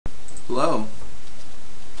Hello,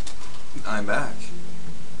 I'm back,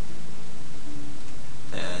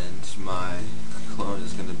 and my clone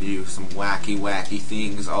is gonna do some wacky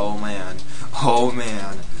things. Oh man, oh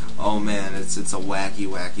man, oh man! It's a wacky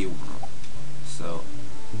world. So,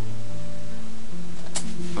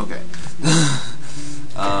 okay.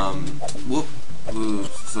 Whoop.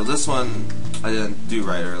 So this one I didn't do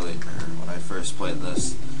right earlier when I first played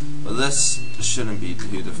this, but this shouldn't be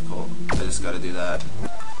too difficult. I just got to do that.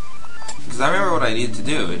 Because I remember what I needed to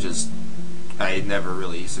do, I never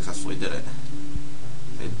really successfully did it.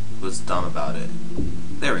 I was dumb about it.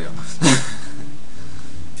 There we go.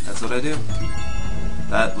 That's what I do.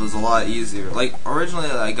 That was a lot easier. Like, originally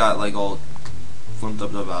I got like all flipped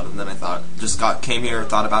up about it, and then I came here,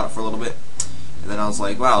 thought about it for a little bit, and then I was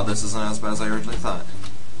like, wow, this isn't as bad as I originally thought.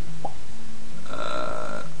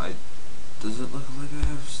 Does it look like I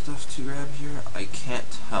have stuff to grab here? I can't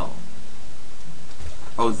tell.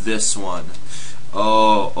 Oh, this one.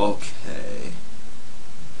 Oh, okay.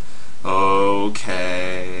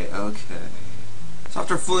 Okay. So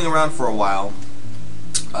after fooling around for a while,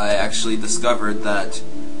 I actually discovered that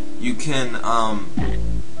you can,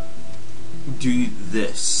 do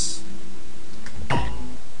this.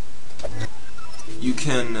 You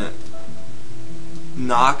can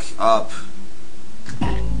knock up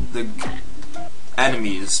the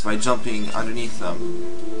enemies by jumping underneath them,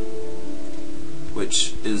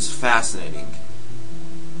 which is fascinating.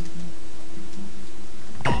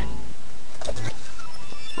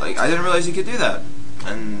 Like, I didn't realize you could do that,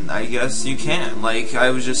 and I guess you can. Like,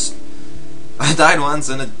 I died once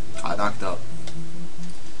and it got knocked up.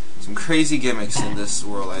 Some crazy gimmicks in this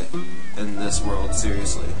world,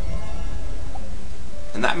 seriously.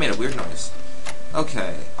 And that made a weird noise.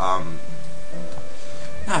 Okay, I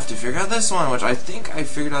have to figure out this one, which I think I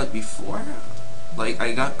figured out before. Like,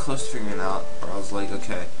 I got close to figuring it out, where I was like,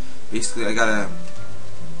 okay, basically I gotta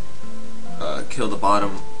kill the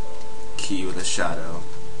bottom key with a shadow.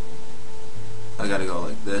 I gotta go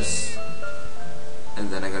like this, and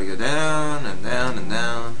then I gotta go down and down and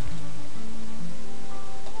down.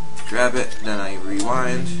 Grab it, then I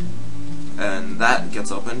rewind, and that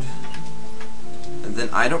gets opened. And then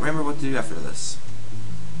I don't remember what to do after this.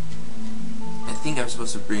 I think I'm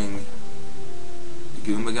supposed to bring the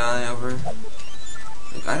Goomba guy over.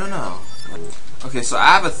 Like, I don't know. Okay, so I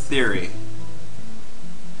have a theory.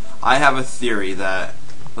 That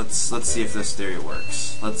let's see if this theory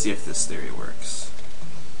works. Let's see if this theory works.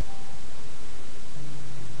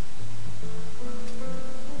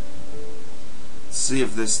 Let's see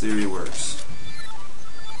if this theory works.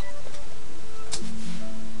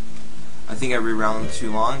 I think I rewound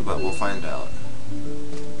too long, but we'll find out.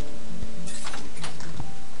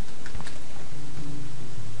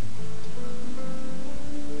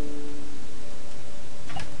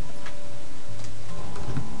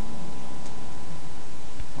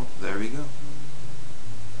 Oh, there we go.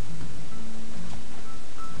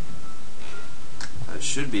 That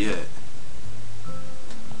should be it.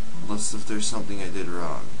 Unless if there's something I did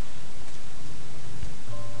wrong.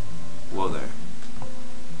 Whoa there.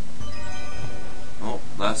 Oh,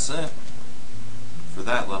 that's it for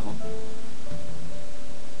that level.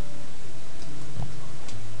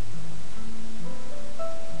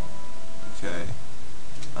 Okay.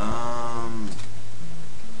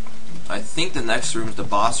 I think the next room is the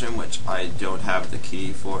boss room, which I don't have the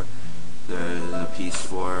key for, the piece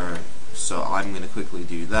for, so I'm gonna quickly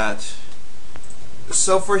do that.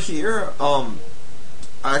 So for here, I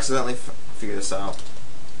accidentally figured this out.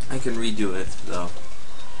 I can redo it though.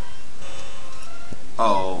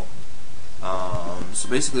 Oh, so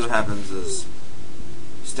basically what happens is,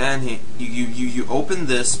 stand here, you open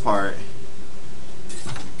this part,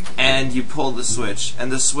 and you pull the switch,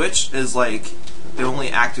 and the switch is like, it only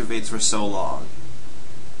activates for so long,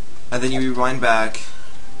 and then you rewind back,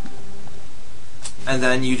 and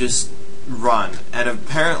then you just run, and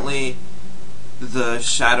apparently the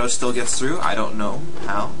shadow still gets through. I don't know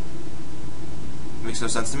how. It makes no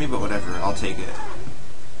sense to me, but whatever, I'll take it.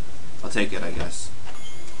 I'll take it, I guess.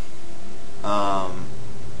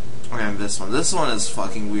 Okay, this one. This one is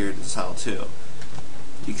fucking weird as hell too,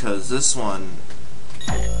 because this one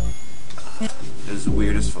is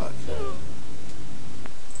weird as fuck.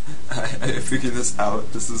 I figured this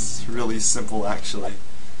out. This is really simple, actually.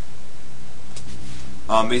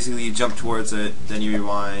 Basically, you jump towards it, then you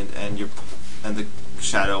rewind, and the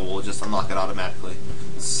shadow will just unlock it automatically.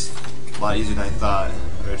 It's a lot easier than I thought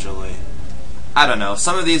originally. I don't know.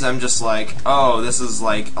 Some of these I'm just like, oh, this is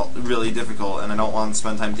like really difficult, and I don't want to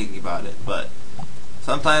spend time thinking about it. But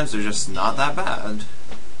sometimes they're just not that bad,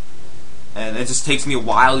 and it just takes me a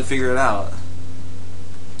while to figure it out.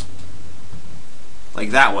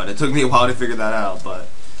 Like that one. It took me a while to figure that out, but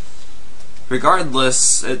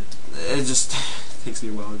regardless, it just takes me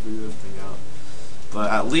a while to figure that thing out. But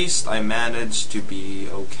at least I managed to be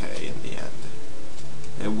okay in the end.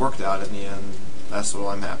 It worked out in the end. That's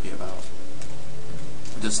what I'm happy about.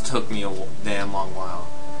 It just took me a damn long while.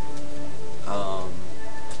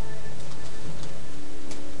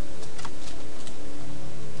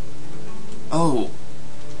 Oh,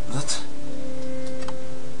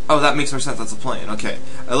 that makes more sense. That's a plane. Okay.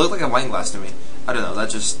 It looked like a wine glass to me. I don't know.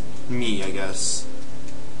 That's just me, I guess.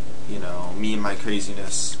 You know, me and my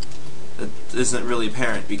craziness. It isn't really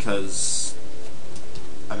apparent because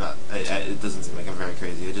I'm not. It doesn't seem like I'm very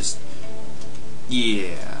crazy. I just,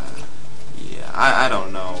 yeah. I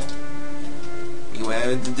don't know. Anyway,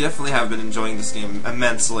 I definitely have been enjoying this game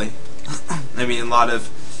immensely. I mean, a lot of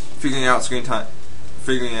figuring out screen time,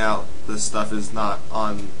 figuring out this stuff is not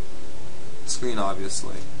on screen,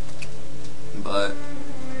 obviously. But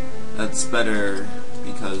that's better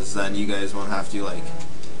because then you guys won't have to like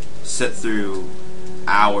sit through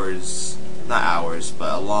hours, not hours,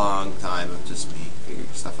 but a long time of just me figuring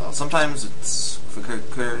stuff out. Sometimes it's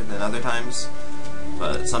quicker than other times,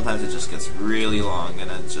 but sometimes it just gets really long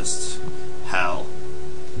and it's just hell.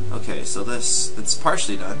 Okay, so it's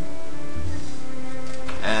partially done,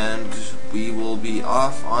 and we will be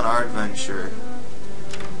off on our adventure.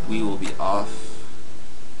 We will be off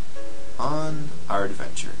on our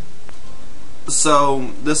adventure.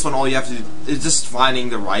 So this one, all you have to do is just finding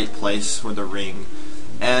the right place for the ring,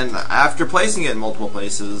 and after placing it in multiple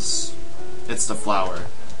places, it's the flower.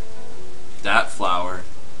 That flower,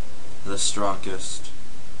 the strongest.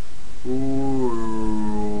 Ooh.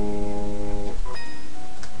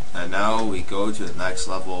 And now we go to the next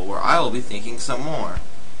level where I will be thinking some more.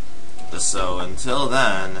 So until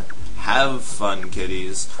then, have fun,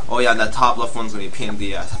 kiddies. Oh yeah, and that top left one's gonna be a pain in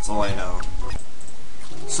the ass, that's all I know.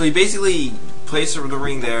 So you basically place the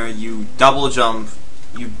ring there, you double jump,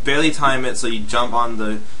 you barely time it, so you jump on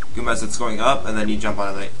the Goomba as it's going up, and then you jump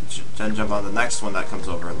on the next one that comes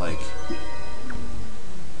over, like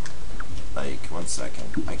 1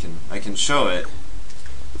 second. I can show it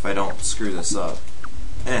if I don't screw this up.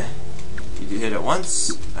 You hit it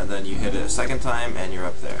once, and then you hit it a second time, and you're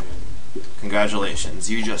up there. Congratulations,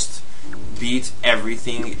 you just beat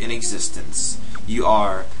everything in existence. You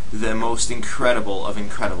are the most incredible of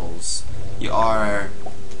incredibles. You are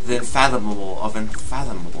the unfathomable of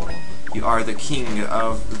unfathomable. You are the king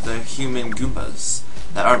of the human Goombas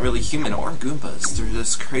that aren't really human or Goombas. They're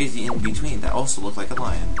just crazy in between that also look like a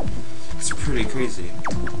lion. It's pretty crazy.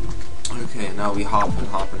 Okay, now we hop and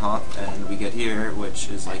hop and hop, and we get here, which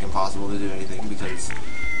is like impossible to do anything because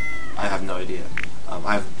I have no idea.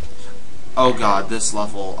 Oh god, this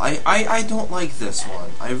level. I don't like this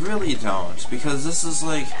one. I really don't, because this is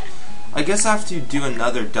like, I guess I have to do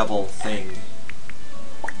another double thing.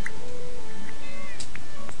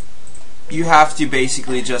 You have to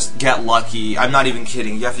basically just get lucky. I'm not even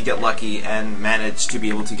kidding. You have to get lucky and manage to be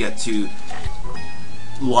able to get to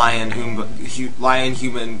lion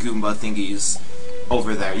human Goomba thingies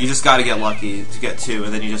over there. You just gotta get lucky to get to,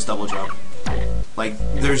 and then you just double jump. Like,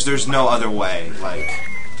 there's no other way. Like,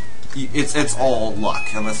 it's all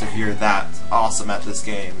luck, unless if you're that awesome at this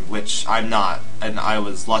game, which I'm not, and I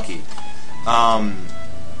was lucky.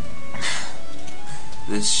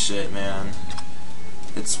 This shit, man.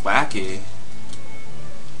 It's wacky.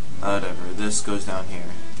 Whatever, this goes down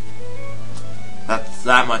here.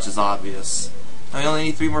 That much is obvious. I only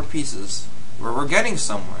need 3 more pieces. We're getting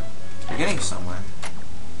somewhere. We're getting somewhere.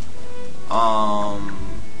 I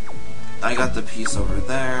got the piece over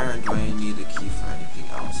there. Do I need a key for anything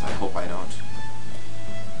else? I hope I don't.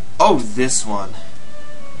 Oh, this one.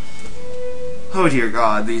 Oh dear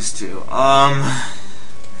God, these two.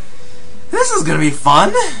 This is gonna be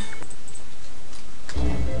fun.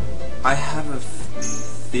 I have a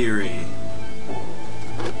theory.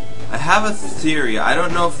 I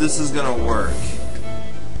don't know if this is gonna work,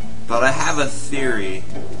 but I have a theory.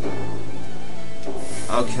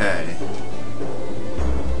 Okay.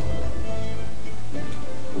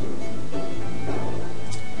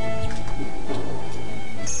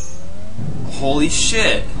 Holy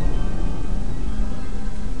shit.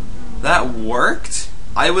 That worked?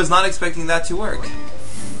 I was not expecting that to work.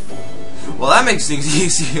 Well, that makes things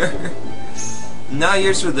easier. Now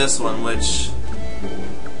here's for this one, which...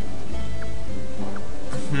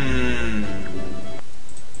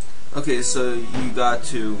 Okay, so you got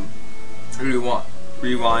to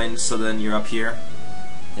rewind, so then you're up here,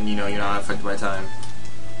 and you know you're not affected by time.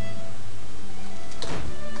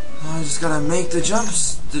 I just gotta make the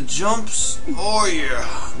jumps. Oh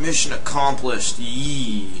yeah, mission accomplished.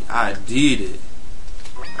 Yee, I did it.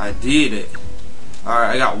 I did it.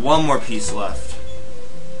 Alright, I got one more piece left.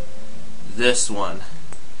 This one.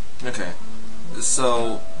 Okay.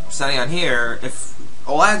 So, standing on here, if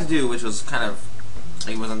all I had to do, which was kind of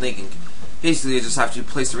like what I'm thinking, basically I just have to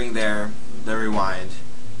place the ring there, then rewind.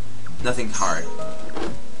 Nothing hard.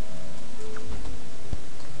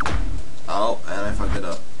 Oh, and I fucked it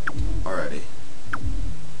up already.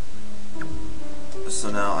 So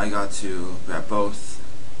now I got to grab both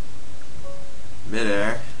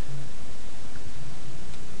midair.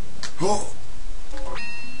 Oh,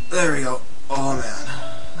 there we go. Oh man,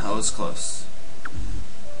 that was close.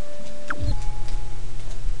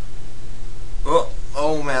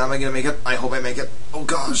 Oh man, am I gonna make it? I hope I make it. Oh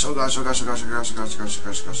gosh, oh gosh, oh gosh, oh gosh, oh gosh, oh gosh, oh gosh, oh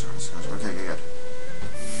gosh, oh gosh, oh gosh. Okay, good.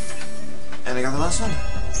 And I got the last one.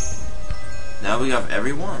 Now we have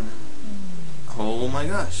every one. Oh my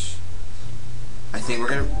gosh. I think we're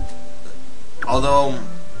gonna. Although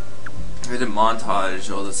I did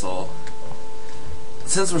montage all this all.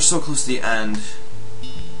 Since we're so close to the end,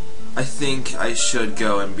 I think I should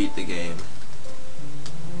go and beat the game.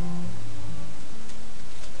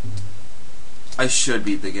 I should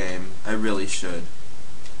beat the game. I really should.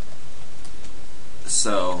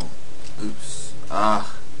 So, oops. No.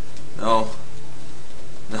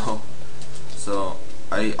 No. So,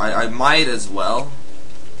 I might as well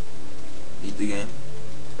beat the game.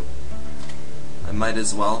 I might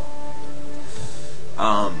as well.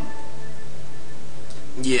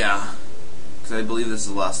 Yeah. Because I believe this is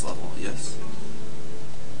the last level, yes.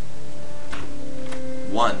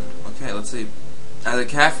 1. Okay, let's see. At a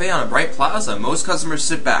cafe on a bright plaza, most customers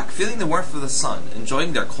sit back, feeling the warmth of the sun,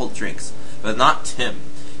 enjoying their cold drinks. But not Tim.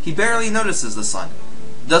 He barely notices the sun.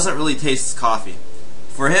 Doesn't really taste coffee.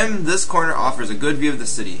 For him, this corner offers a good view of the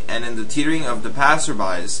city, and in the teetering of the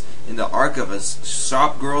passerbys, in the arc of a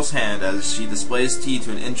shop girl's hand as she displays tea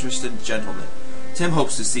to an interested gentleman, Tim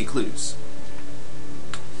hopes to see clues.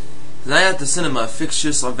 Tonight at the cinema,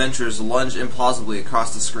 fictitious adventures lunge implausibly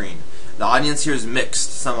across the screen. The audience here is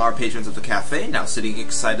mixed. Some are patrons of the cafe, now sitting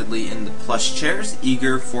excitedly in the plush chairs,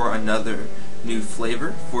 eager for another new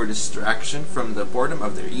flavor, for distraction from the boredom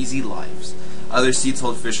of their easy lives. Other seats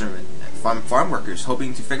hold fishermen and farm workers,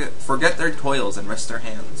 hoping to forget their toils and rest their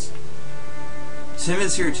hands. Tim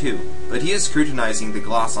is here too, but he is scrutinizing the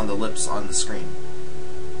gloss on the lips on the screen.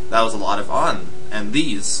 That was a lot of on, and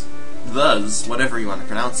these, thus, whatever you want to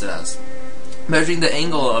pronounce it as. Measuring the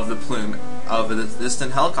angle of the plume of a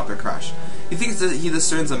distant helicopter crash, he thinks that he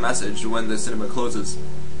discerns a message when the cinema closes,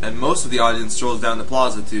 and most of the audience strolls down the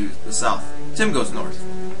plaza to the south. Tim goes north.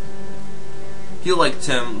 He, like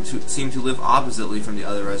Tim, seem to live oppositely from the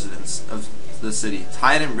other residents of the city,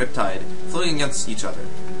 tide and riptide, floating against each other.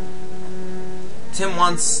 Tim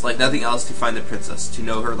wants, like nothing else, to find the princess, to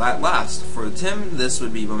know her at last. For Tim, this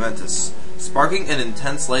would be momentous, sparking an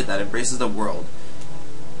intense light that embraces the world.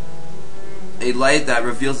 A light that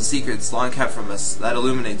reveals the secrets long kept from us, that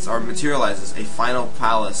illuminates or materializes a final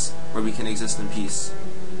palace where we can exist in peace.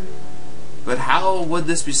 But how would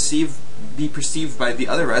this be perceived by the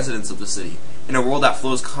other residents of the city, in a world that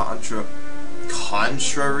flows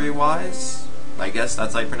contrary-wise? I guess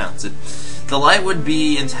that's how you pronounce it. The light would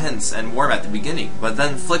be intense and warm at the beginning, but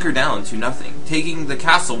then flicker down to nothing, taking the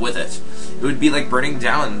castle with it. It would be like burning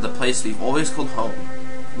down the place we've always called home,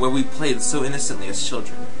 where we played so innocently as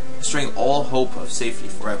children, destroying all hope of safety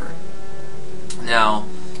forever. Now,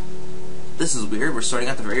 this is weird. We're starting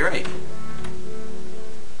at the very right.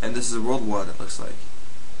 And this is World 1, it looks like.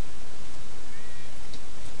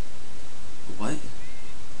 What?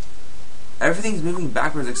 Everything's moving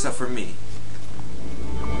backwards except for me.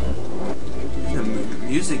 The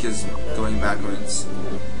music is going backwards.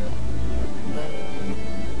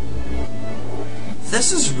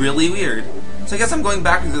 This is really weird. So I guess I'm going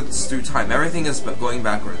backwards through time. Everything is going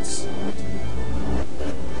backwards.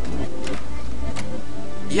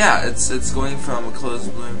 Yeah, it's going from a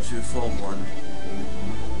closed bloom to a full one.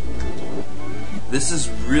 This is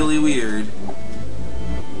really weird.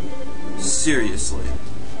 Seriously.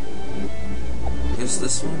 I guess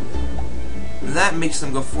this one? That makes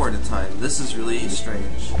them go forward in time. This is really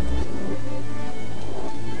strange.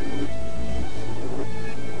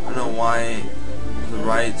 I don't know why the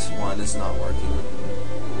right one is not working.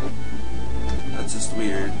 That's just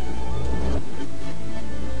weird.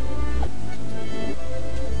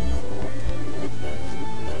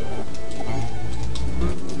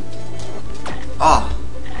 Ah!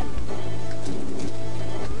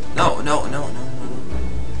 No, no, no, no, no, no.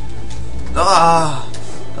 Ah!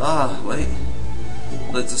 Ah, wait.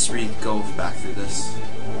 Let's just go back through this.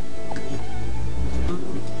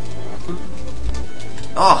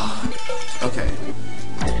 Oh! Okay.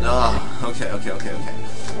 Ah, Okay, okay, okay, okay.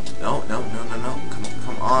 No, no, no, no, no.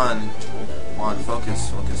 Come on. Come on, focus,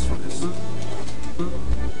 focus, focus.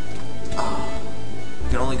 Ah. You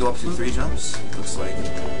can only go up to 3 jumps, looks like.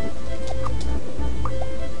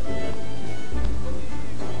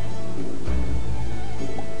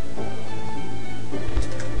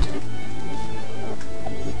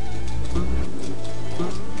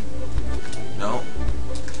 No.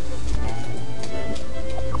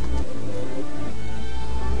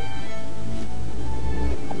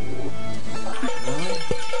 Really?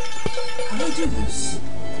 How do I do this?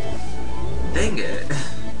 Dang it.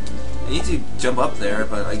 I need to jump up there,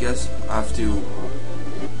 but I guess I have to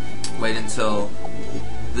wait until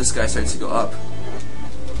this guy starts to go up.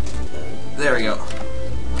 There we go.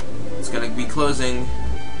 It's gonna be closing.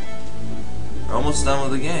 We're almost done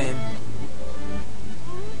with the game.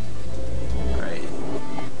 Alright.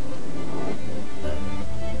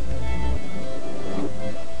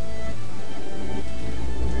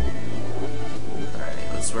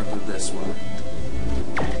 Alright, let's work with this one.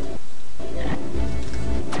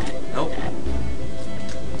 Nope.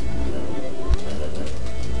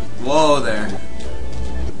 Whoa there.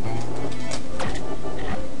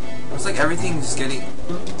 Looks like everything's getting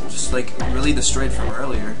just like really destroyed from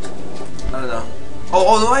earlier. I don't know.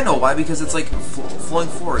 Oh, I know why, because it's like flowing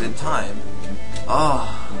forward in time.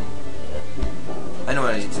 Ah. Oh. I know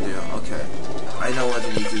what I need to do. Okay. I know what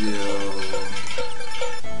I need to do.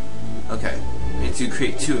 Okay. I need to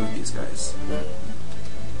create 2 of these guys.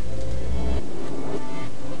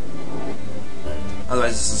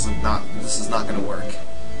 Otherwise this is not gonna work.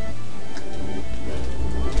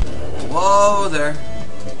 Whoa there.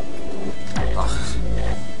 Oh.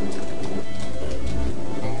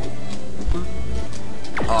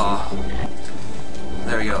 Ah.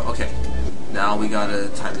 There we go. Okay. Now we gotta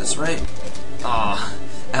time this right. Ah.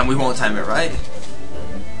 And we won't time it right.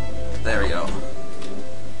 There we go.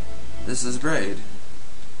 This is Braid.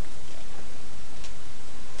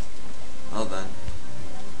 Well then.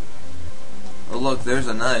 Oh look, there's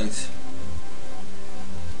a knight.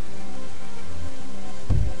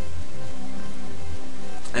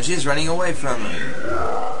 And she's running away from me.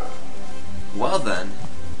 Well then.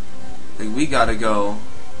 I think we gotta go.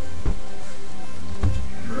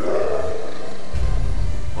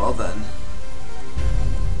 Well then.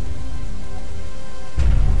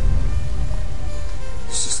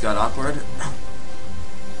 This just got awkward.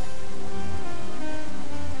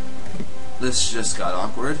 This just got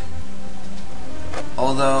awkward.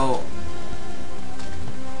 Although...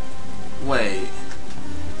 Wait.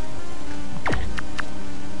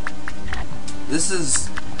 This is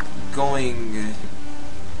going...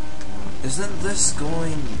 Isn't this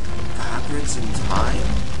going backwards in time?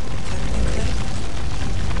 Technically?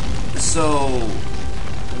 So...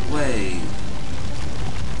 Wait...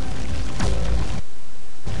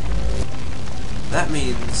 That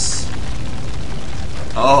means...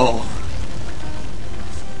 Oh...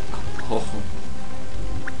 Oh...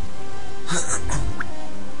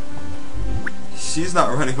 She's not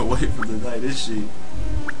running away from the knight, is she?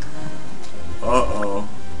 Uh-oh.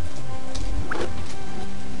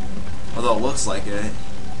 Although it looks like it.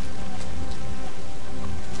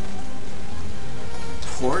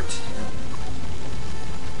 Port?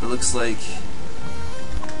 It looks like...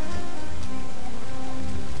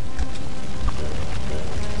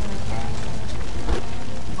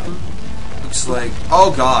 Looks like...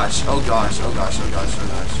 Oh gosh, oh gosh, oh gosh, oh gosh, oh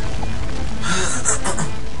gosh.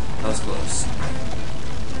 That was close.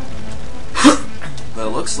 But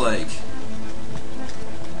it looks like...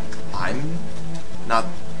 I'm not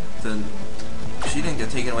the... She didn't get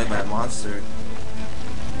taken away by a monster.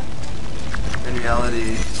 In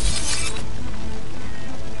reality...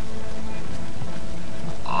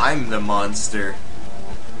 I'm the monster.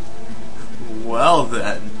 Well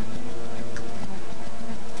then.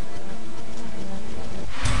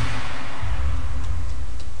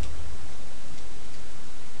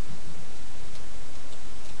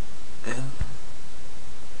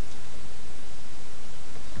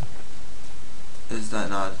 Is that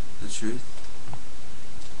not the truth?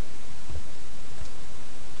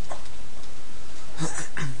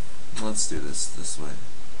 Let's do this way.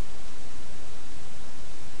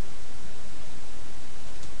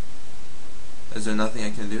 Is there nothing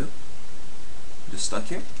I can do? Just stuck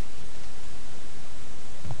here?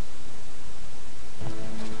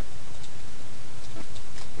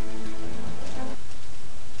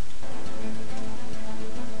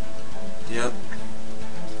 Yep.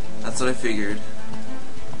 That's what I figured.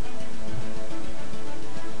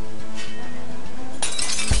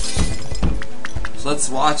 So let's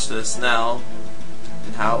watch this now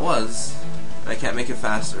and how it was. I can't make it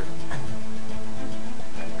faster.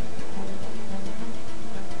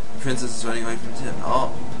 princess is running away from Tim.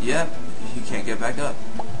 Oh, yep, he can't get back up.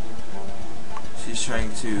 She's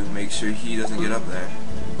trying to make sure he doesn't get up there.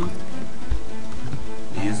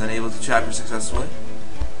 He is unable to trap her successfully.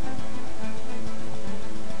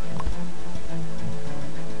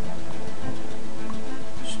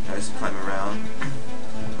 She tries to climb around.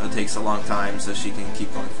 It takes a long time so she can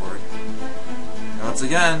keep going forward. And once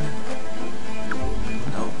again,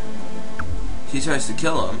 nope. She tries to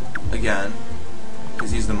kill him again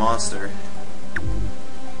because he's the monster.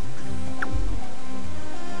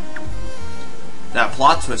 That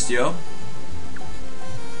plot twist, yo.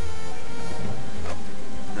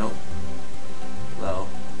 Nope. Well.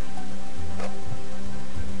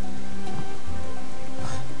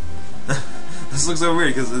 This looks so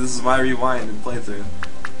weird because this is my rewind and playthrough.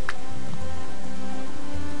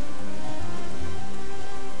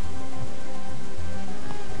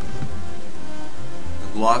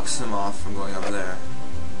 It blocks him off from going up there.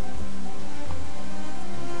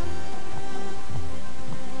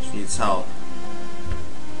 She needs help.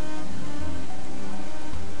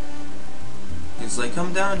 He's like,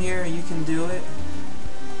 come down here, you can do it.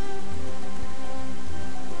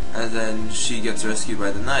 And then she gets rescued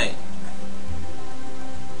by the knight.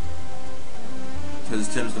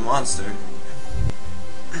 Because Tim's the monster.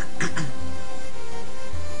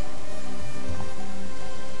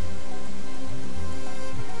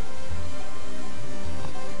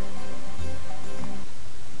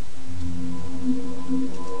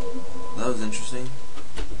 That was interesting.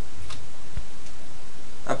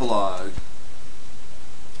 Epilogue.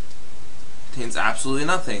 Contains absolutely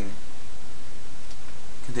nothing.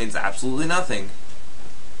 Contains absolutely nothing.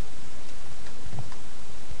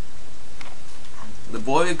 The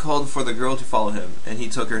boy called for the girl to follow him, and he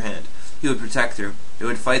took her hand. He would protect her. They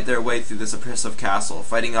would fight their way through this oppressive castle,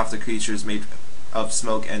 fighting off the creatures made of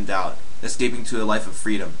smoke and doubt, escaping to a life of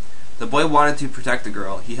freedom. The boy wanted to protect the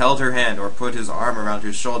girl. He held her hand or put his arm around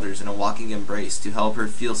her shoulders in a walking embrace to help her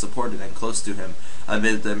feel supported and close to him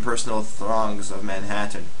amid the impersonal throngs of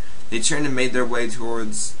Manhattan. They turned and made their way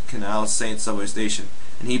towards Canal Saint subway station,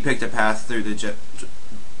 and he picked a path through the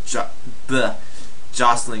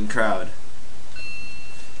jostling crowd.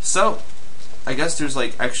 So, I guess there's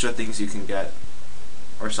like extra things you can get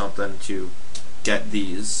or something to get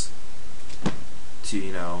these to,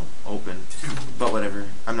 you know, open. But whatever,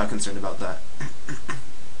 I'm not concerned about that.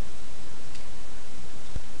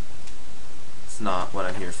 It's not what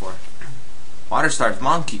I'm here for. Water-starved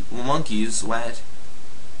monkeys, what?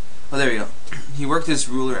 Oh, there we go. He worked his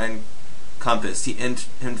ruler and compass. He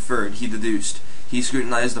inferred, he deduced. He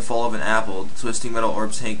scrutinized the fall of an apple, the twisting metal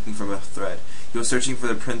orbs hanging from a thread. He was searching for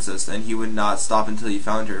the princess, and he would not stop until he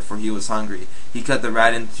found her, for he was hungry. He cut the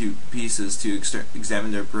rat into pieces to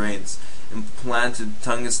examine their brains, and planted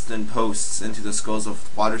tungsten posts into the skulls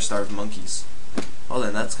of water-starved monkeys. Well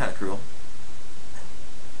then, that's kind of cruel.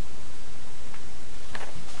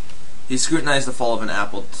 He scrutinized the fall of an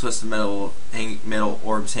apple, twisted metal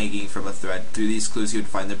orbs hanging from a thread. Through these clues he would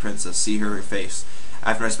find the princess, see her face.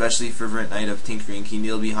 After an especially fervent night of tinkering, he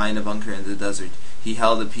kneeled behind a bunker in the desert. He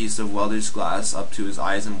held a piece of welder's glass up to his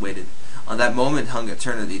eyes and waited. On that moment hung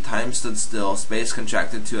eternity. Time stood still, space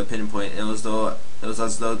contracted to a pinpoint. It was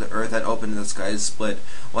as though the earth had opened and the skies split.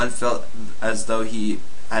 One felt as though he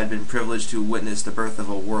had been privileged to witness the birth of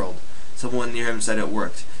a world. Someone near him said it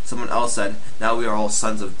worked. Someone else said, now we are all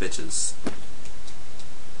sons of bitches.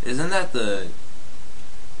 Isn't that the...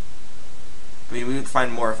 I mean, we would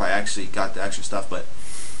find more if I actually got the extra stuff, but...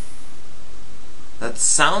 That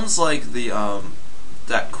sounds like the,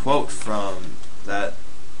 that quote from... that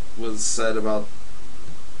was said about...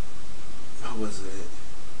 What was it?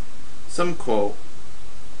 Some quote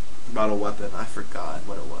about a weapon. I forgot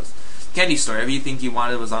what it was. Candy store. Everything he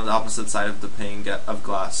wanted was on the opposite side of the pane of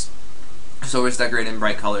glass. So it was decorated in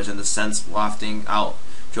bright colors, and the scents wafting out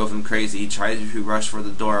drove him crazy. He tried to rush for the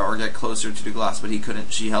door or get closer to the glass, but he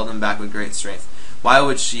couldn't. She held him back with great strength. Why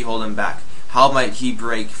would she hold him back? How might he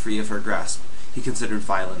break free of her grasp? He considered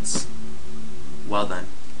violence. Well then.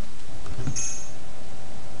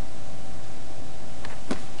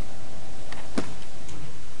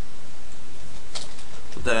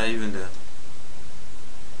 What did I even do?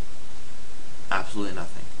 Absolutely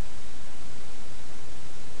nothing.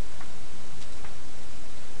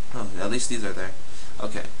 Oh, at least these are there.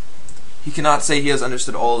 Okay. He cannot say he has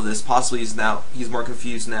understood all of this. Possibly he's more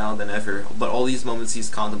confused now than ever. But all these moments he's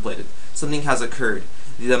contemplated. Something has occurred.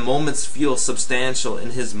 The moments feel substantial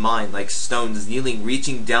in his mind, like stones, kneeling,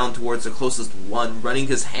 reaching down towards the closest one, running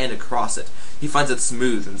his hand across it. He finds it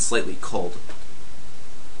smooth and slightly cold.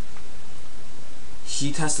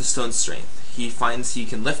 He tests the stone's strength. He finds he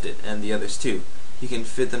can lift it, and the others too. he can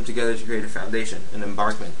fit them together to create a foundation, an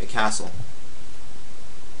embankment, a castle.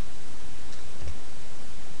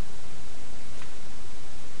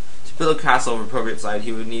 To build a castle of appropriate size,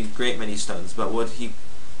 he would need a great many stones, but what he's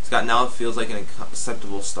got now feels like an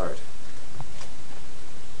acceptable start.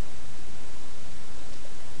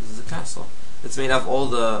 This is a castle. It's made of all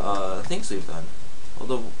the things we've done,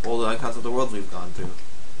 all the icons of the world we've gone through,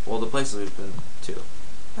 all the places we've been to.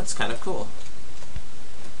 That's kind of cool.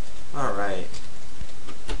 All right.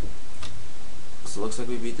 So it looks like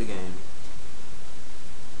we beat the game.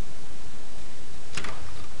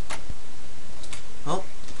 Well,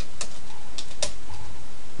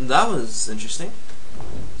 that was interesting.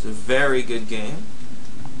 It's a very good game.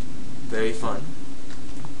 Very fun.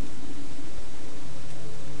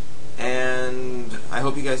 And I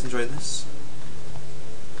hope you guys enjoyed this.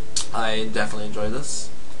 I definitely enjoyed this.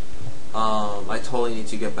 I totally need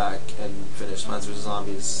to get back and finish Plants vs.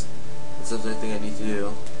 Zombies. That's the thing I need to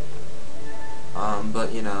do.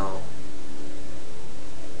 But you know,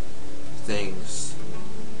 things.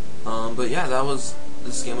 But yeah,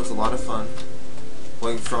 this game was a lot of fun.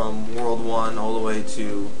 Going from World 1 all the way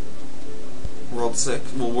to World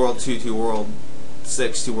 6, well, World 2 to World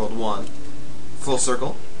 6 to World 1. Full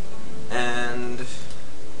circle. And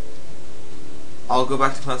I'll go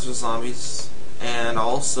back to Plants vs. Zombies, and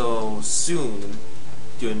also soon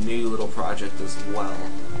do a new little project as well,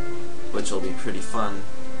 which will be pretty fun.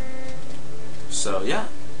 So yeah,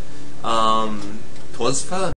 'twas fun.